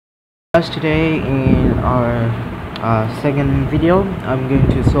As today in our second video, I'm going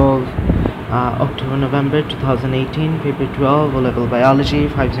to solve October-November 2018 paper 12 O-level biology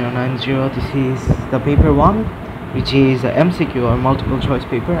 5090. This is the paper 1, which is a MCQ or multiple choice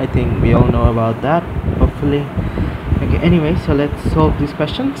paper. I think we all know about that, hopefully. Okay, anyway, so let's solve these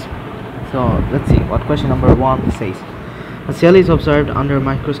questions. So let's see what question number 1 says. A cell is observed under a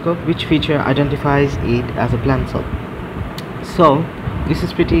microscope. Which feature identifies it as a plant cell? So this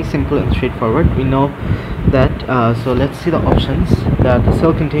is pretty simple and straightforward. We know that so let's see the options. That the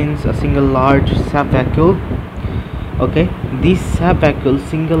cell contains a single large sap vacuole. Okay, this sap vacuole,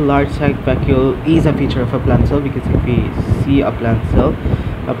 single large sap vacuole, is a feature of a plant cell, because if we see a plant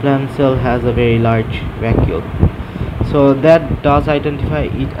cell has a very large vacuole. So that does identify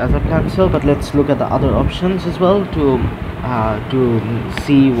it as a plant cell, but let's look at the other options as well to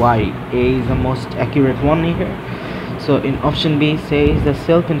see why A is the most accurate one here. So in option B says the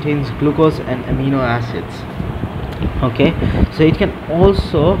cell contains glucose and amino acids. Okay, so it can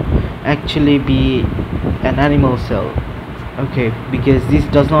also actually be an animal cell. Okay, because this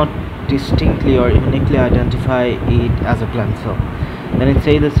does not distinctly or uniquely identify it as a plant cell. Then it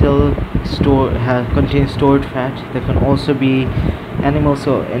says the cell contains stored fat. That can also be animal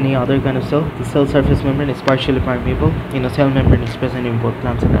cell, any other kind of cell. The cell surface membrane is partially permeable. Cell membrane is present in both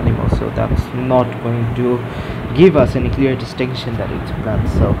plants and animals, so that's not going to give us any clear distinction that it's a plant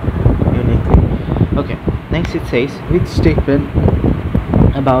cell uniquely. Okay, next it says which statement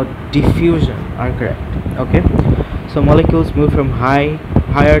about diffusion are correct. Okay, so molecules move from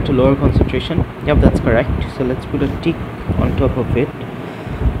higher to lower concentration. Yep, that's correct. So let's put a tick on top of it.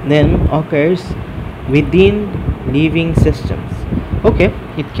 Then occurs within living systems. Okay,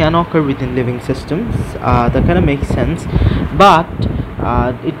 it can occur within living systems. That kind of makes sense, but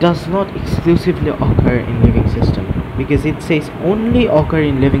it does not exclusively occur in living system, because it says only occur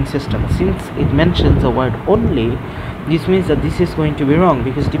in living system. Since it mentions the word only, this means that this is going to be wrong,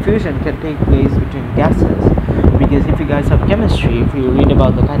 because diffusion can take place between gases. Because if you guys have chemistry, if you read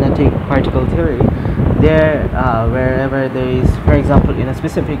about the kinetic particle theory, there wherever there is, for example, in a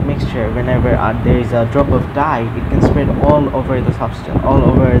specific mixture, whenever there is a drop of dye, it can spread all over the substance, all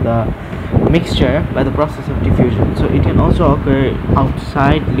over the mixture by the process of diffusion. So it can also occur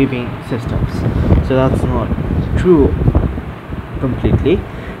outside living systems. So that's not true completely.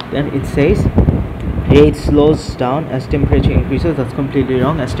 Then it says it slows down as temperature increases. That's completely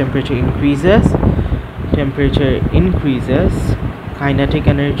wrong. As temperature increases, kinetic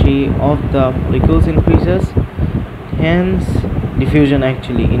energy of the molecules increases, hence diffusion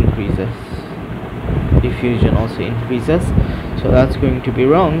actually increases. Diffusion also increases, so that's going to be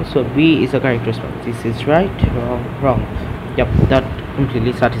wrong. So B is the correct response. This is right, wrong. Yep, that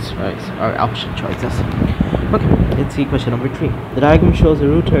completely satisfies our option choices. Okay, let's see question number 3. The diagram shows a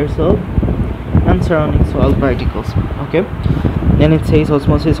root hair cell and surrounding soil particles. Okay, then it says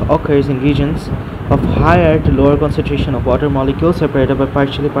osmosis occurs in regions of higher to lower concentration of water molecules separated by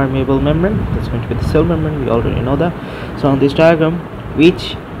partially permeable membrane. That's going to be the cell membrane. We already know that. So on this diagram,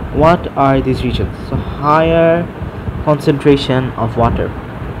 what are these regions? So higher concentration of water.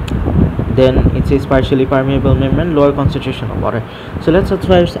 Then it says partially permeable membrane, lower concentration of water. So let's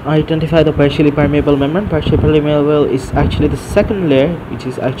first identify the partially permeable membrane. Partially permeable is actually the second layer, which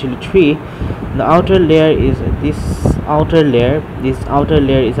is actually 3. The outer layer is this outer layer. This outer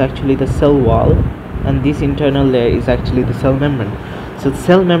layer is actually the cell wall, and this internal layer is actually the cell membrane. So the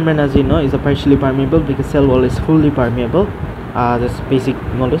cell membrane, as you know, is a partially permeable, because cell wall is fully permeable. That's basic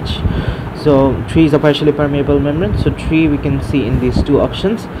knowledge. So 3 is a partially permeable membrane. So 3 we can see in these two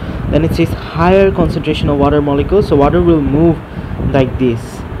options. Then it says higher concentration of water molecules. So water will move like this.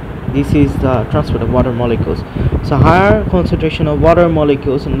 This is the transport of water molecules. So higher concentration of water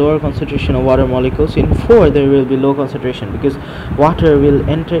molecules and lower concentration of water molecules. In 4 there will be low concentration, because water will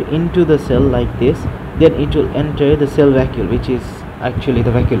enter into the cell like this, then it will enter the cell vacuole, which is actually the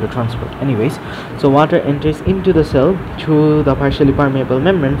vacuolar transport. Anyways, so water enters into the cell through the partially permeable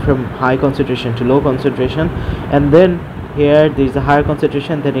membrane from high concentration to low concentration, and then here there is a higher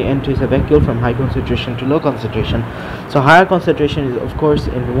concentration, then it enters a vacuole from high concentration to low concentration. So higher concentration is of course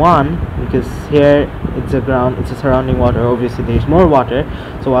in 1, because here it's a ground, it's a surrounding water. Obviously there is more water,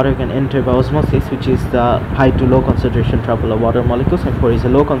 so water can enter by osmosis, which is the high to low concentration trouble of water molecules, and 4 is a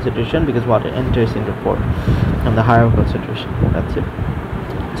low concentration because water enters into 4 from the higher concentration. That's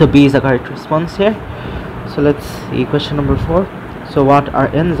it. So B is the correct response here. So let's see question number 4. So what are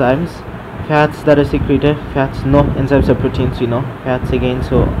enzymes? fats that are secreted, fats, no. Enzymes are proteins, you know, fats again,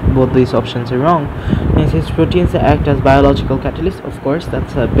 so both these options are wrong. And it says proteins act as biological catalysts. Of course,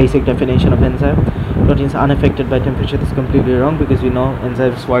 that's a basic definition of enzyme. Proteins unaffected by temperature, that's completely wrong, because we know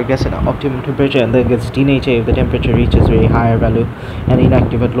enzymes work at an optimum temperature and then gets denatured if the temperature reaches very higher value, and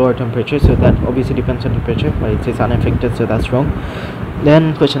inactive at lower temperature, so that obviously depends on temperature, but it says unaffected, so that's wrong.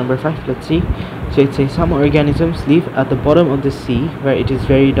 Then question number 5, let's see. So it says some organisms live at the bottom of the sea where it is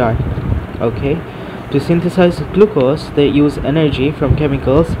very dark. Okay, to synthesize glucose they use energy from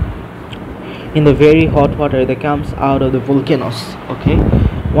chemicals in the very hot water that comes out of the volcanoes. Okay,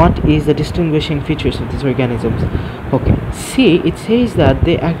 what is the distinguishing features of these organisms? Okay, see, it says that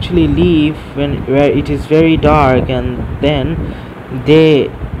they actually live where it is very dark, and then they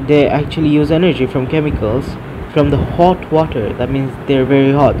actually use energy from chemicals from the hot water. That means they're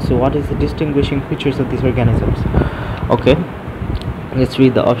very hot. So what is the distinguishing features of these organisms? Okay, let's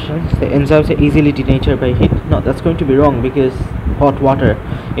read the options. The enzymes are easily denatured by heat. No, that's going to be wrong, because hot water,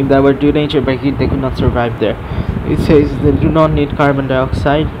 if they were denatured by heat, they could not survive there. It says they do not need carbon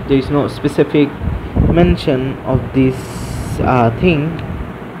dioxide. There is no specific mention of this thing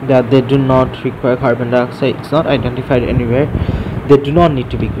that they do not require carbon dioxide. It's not identified anywhere. They do not need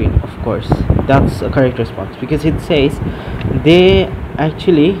to be green, of course. That's a correct response, because it says they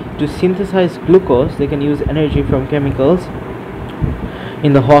actually, to synthesize glucose, they can use energy from chemicals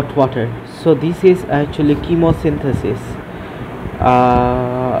in the hot water. So this is actually chemosynthesis,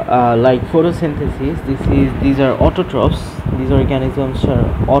 like photosynthesis. These are autotrophs. These organisms are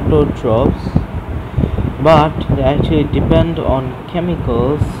autotrophs, but they actually depend on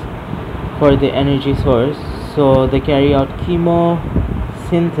chemicals for the energy source. So they carry out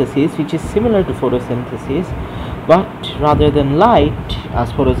chemosynthesis, which is similar to photosynthesis, but rather than light,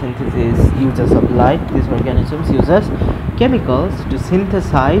 as photosynthesis uses of light, these organisms uses chemicals to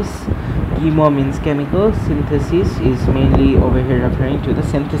synthesize. Chemo means chemicals, synthesis is mainly over here referring to the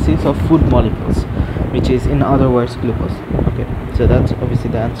synthesis of food molecules, which is in other words glucose. Okay, so that's obviously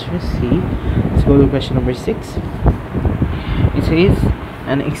the answer C. Let's go to question number 6. It says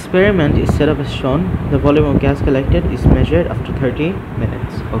an experiment is set up as shown. The volume of gas collected is measured after 30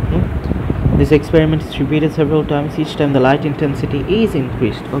 minutes. Okay, this experiment is repeated several times. Each time the light intensity is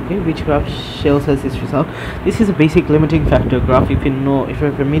increased. Okay, which graph shows us this result? This is a basic limiting factor graph. If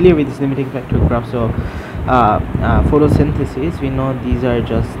you're familiar with this limiting factor graph, so photosynthesis, we know these are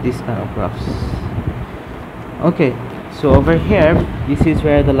just this kind of graphs. Okay, so over here, this is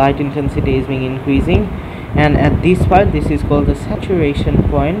where the light intensity is being increasing, and at this point, this is called the saturation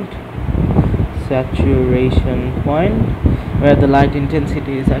point, where the light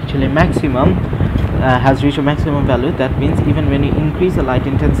intensity is actually maximum, has reached a maximum value. That means even when you increase the light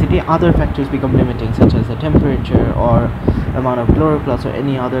intensity, other factors become limiting, such as the temperature or amount of chloroplast or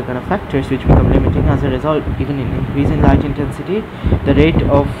any other kind of factors which become limiting. As a result, even in increasing light intensity, the rate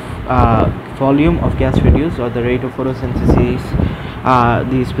of volume of gas reduced, or the rate of photosynthesis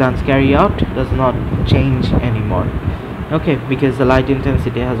these plants carry out, does not change anymore. Okay, because the light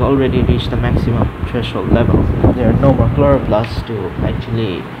intensity has already reached the maximum threshold level. There are no more chloroplasts to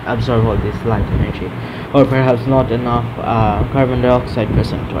actually absorb all this light energy, or perhaps not enough carbon dioxide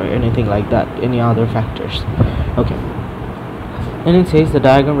present, or anything like that, any other factors. Okay, and it says the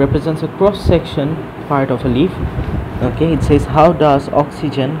diagram represents a cross-section part of a leaf. Okay, it says how does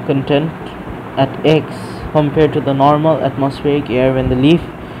oxygen content at X compare to the normal atmospheric air when the leaf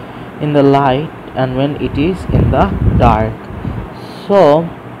in the light and when it is in the dark. So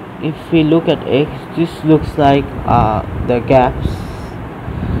if we look at X, this looks like the gaps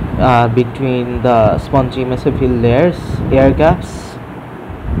between the spongy mesophyll layers, air gaps.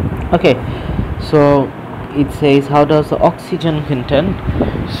 Okay, so it says how does the oxygen content,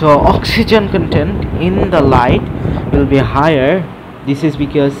 so oxygen content in the light will be higher. This is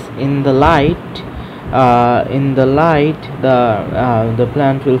because in the light the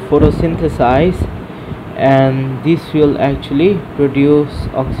plant will photosynthesize, and this will actually produce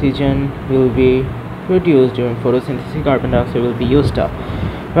oxygen, will be produced during photosynthesis. Carbon dioxide will be used up,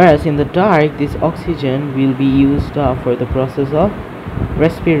 whereas in the dark this oxygen will be used up for the process of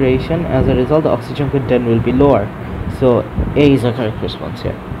respiration. As a result, the oxygen content will be lower. So A is the correct response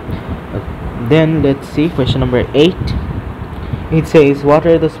here. Okay. Then let's see question number 8. It says what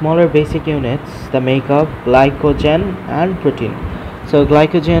are the smaller basic units that make up glycogen and protein? So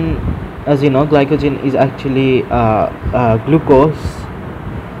glycogen, as you know, glycogen is actually glucose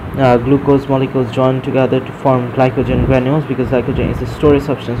molecules joined together to form glycogen granules, because glycogen is a storage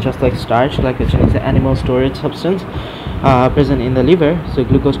substance just like starch. Glycogen is an animal storage substance, present in the liver, so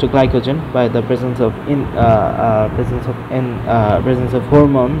glucose to glycogen by the presence of presence of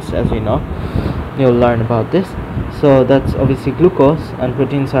hormones, as we know. You'll learn about this. So that's obviously glucose, and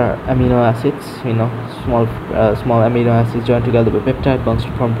proteins are amino acids, small amino acids joined together by peptide bonds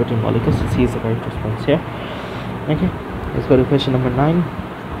to form protein molecules. So C is the correct response here. Okay, let's go to question number 9.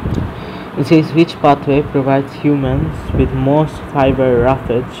 It says, which pathway provides humans with most fiber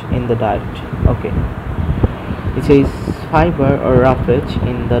roughage in the diet? Okay, it says fiber or roughage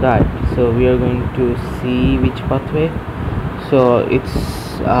in the diet, so we are going to see which pathway. So it's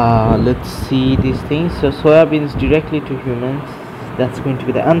let's see these things. So soybeans directly to humans, that's going to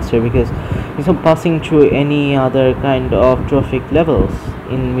be the answer, because it's not passing through any other kind of trophic levels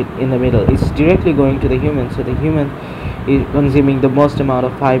in the middle. It's directly going to the human, so the human is consuming the most amount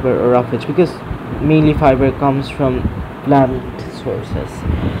of fiber or roughage, because mainly fiber comes from plant sources.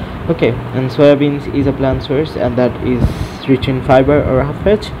 Okay, and soybeans is a plant source, and that is rich in fiber or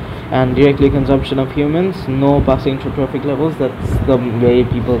roughage, and directly consumption of humans, no passing through trophic levels. That's the way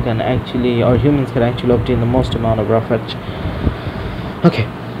people can actually, or humans can actually, obtain the most amount of roughage. Okay,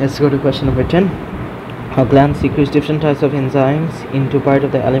 let's go to question number 10. A gland secretes different types of enzymes into part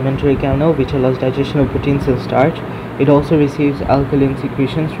of the alimentary canal, which allows digestion of proteins and starch. It also receives alkaline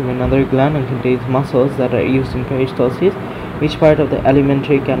secretions from another gland and contains muscles that are used in peristalsis. Which part of the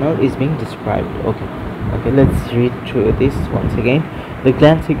alimentary canal is being described? Okay, let's read through this once again. The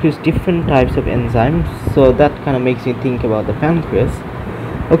gland secretes different types of enzymes, so that kind of makes me think about the pancreas.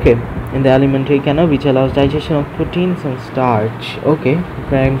 Okay, in the alimentary canal, which allows digestion of proteins and starch. Okay,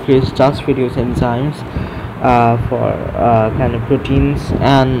 pancreas does produce enzymes for kind of proteins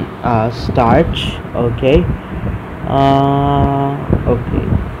and starch. Okay,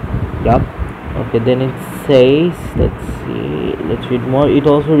 yep. Okay, then it says, let's read more. It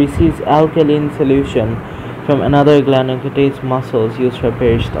also receives alkaline solution from another gland and contains muscles used for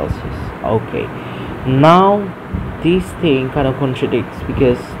peristalsis. Okay, now this thing kind of contradicts,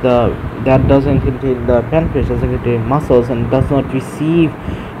 because that doesn't contain, the pancreas doesn't contain muscles and does not receive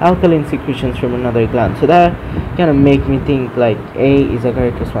alkaline secretions from another gland. So that kind of make me think like A is a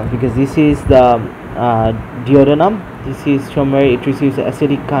correct response, because this is the duodenum. This is from where it receives the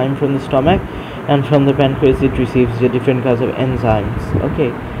acidic chyme from the stomach, and from the pancreas it receives the different kinds of enzymes.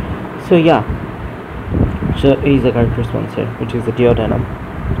 Okay, so yeah, so A is the correct response here, which is the duodenum.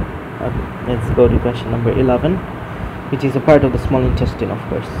 Okay, let's go to question number 11, which is a part of the small intestine, of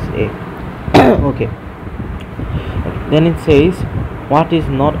course, A. Okay, then it says, what is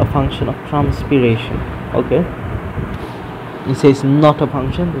not a function of transpiration? Okay, it says not a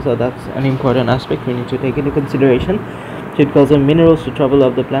function, so that's an important aspect we need to take into consideration. So it causes minerals to travel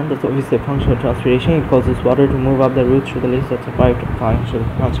up the plant, that's obviously a function of transpiration. It causes water to move up the roots through the leaves, that's a part of function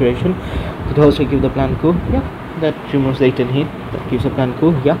of transpiration. It also gives the plant cool, yeah, that removes latent heat, that keeps the plant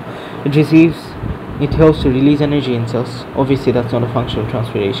cool, yeah. It helps to release energy in cells, obviously that's not a function of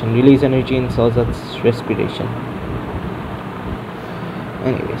transpiration. Release energy in cells, that's respiration.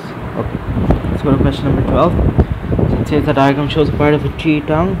 Anyways, okay, let's go to question number 12. It says the diagram shows a part of a tree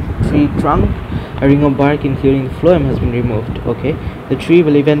trunk, a ring of bark including the phloem has been removed. Okay, the tree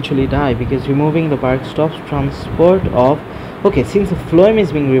will eventually die because removing the bark stops transport of, okay, since the phloem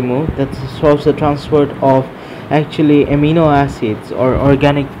is being removed, that stops the transport of actually amino acids or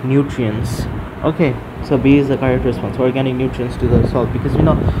organic nutrients. Okay, so B is the correct response, organic nutrients to the salt, because we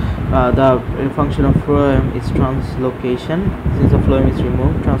know the function of phloem is translocation. Since the phloem is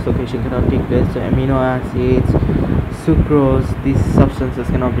removed, translocation cannot take place, so amino acids, sucrose, these substances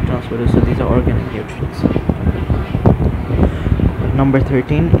cannot be transported, so these are organic nutrients. Number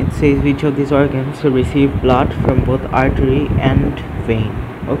 13, it says which of these organs will receive blood from both artery and vein.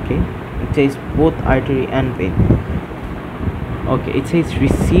 Okay, it says both artery and vein. Okay, it says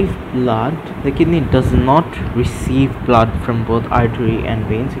receive blood. The kidney does not receive blood from both artery and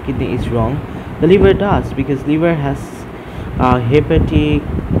vein, so kidney is wrong. The liver does, because liver has hepatic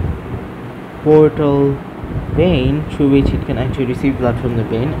portal vein through which it can actually receive blood from the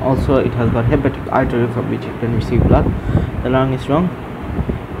vein. Also it has got hepatic artery from which it can receive blood. The lung is wrong,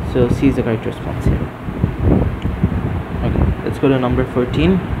 so C is the correct response here. Okay, let's go to number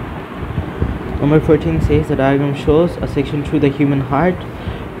 14. Number 14 says the diagram shows a section through the human heart,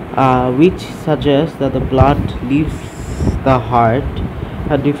 which suggests that the blood leaves the heart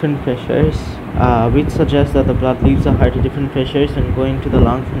at different pressures, and going to the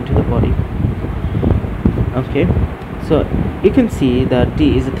lungs and to the body. Okay, so you can see that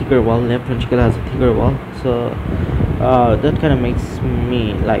D is a thicker wall, left ventricle has a thicker wall, so that kind of makes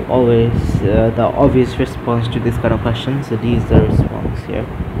me like always the obvious response to this kind of question, so D is the response here.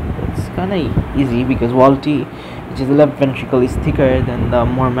 It's kind of easy because wall T which is the left ventricle is thicker than the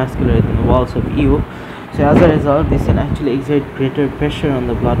more muscular than the walls of U. So as a result, this can actually exert greater pressure on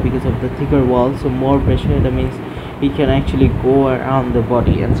the blood because of the thicker wall. So more pressure, that means it can actually go around the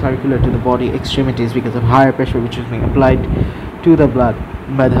body and circulate to the body extremities because of higher pressure which is being applied to the blood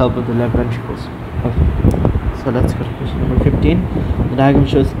by the help of the left ventricles. Okay, so let's go to question number 15. The diagram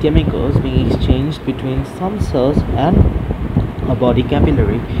shows chemicals being exchanged between some cells and a body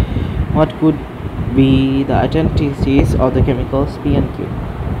capillary. What could be the identities of the chemicals P and Q?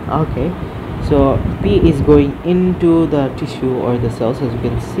 Okay, so P is going into the tissue or the cells, as you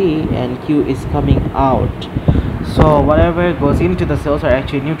can see, and Q is coming out. So whatever goes into the cells are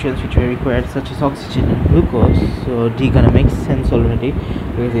actually nutrients which are required, such as oxygen and glucose. So D gonna make sense already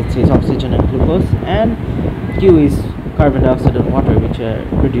because it says oxygen and glucose, and Q is carbon dioxide and water which are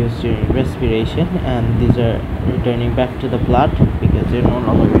produced during respiration, and these are returning back to the blood because they're no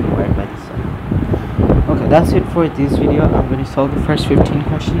longer required by the cell. Okay, that's it for this video. I'm going to solve the first 15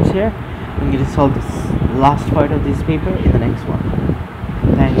 questions here. I'm going to solve this last part of this paper in the next one.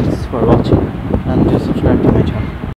 Thanks for watching.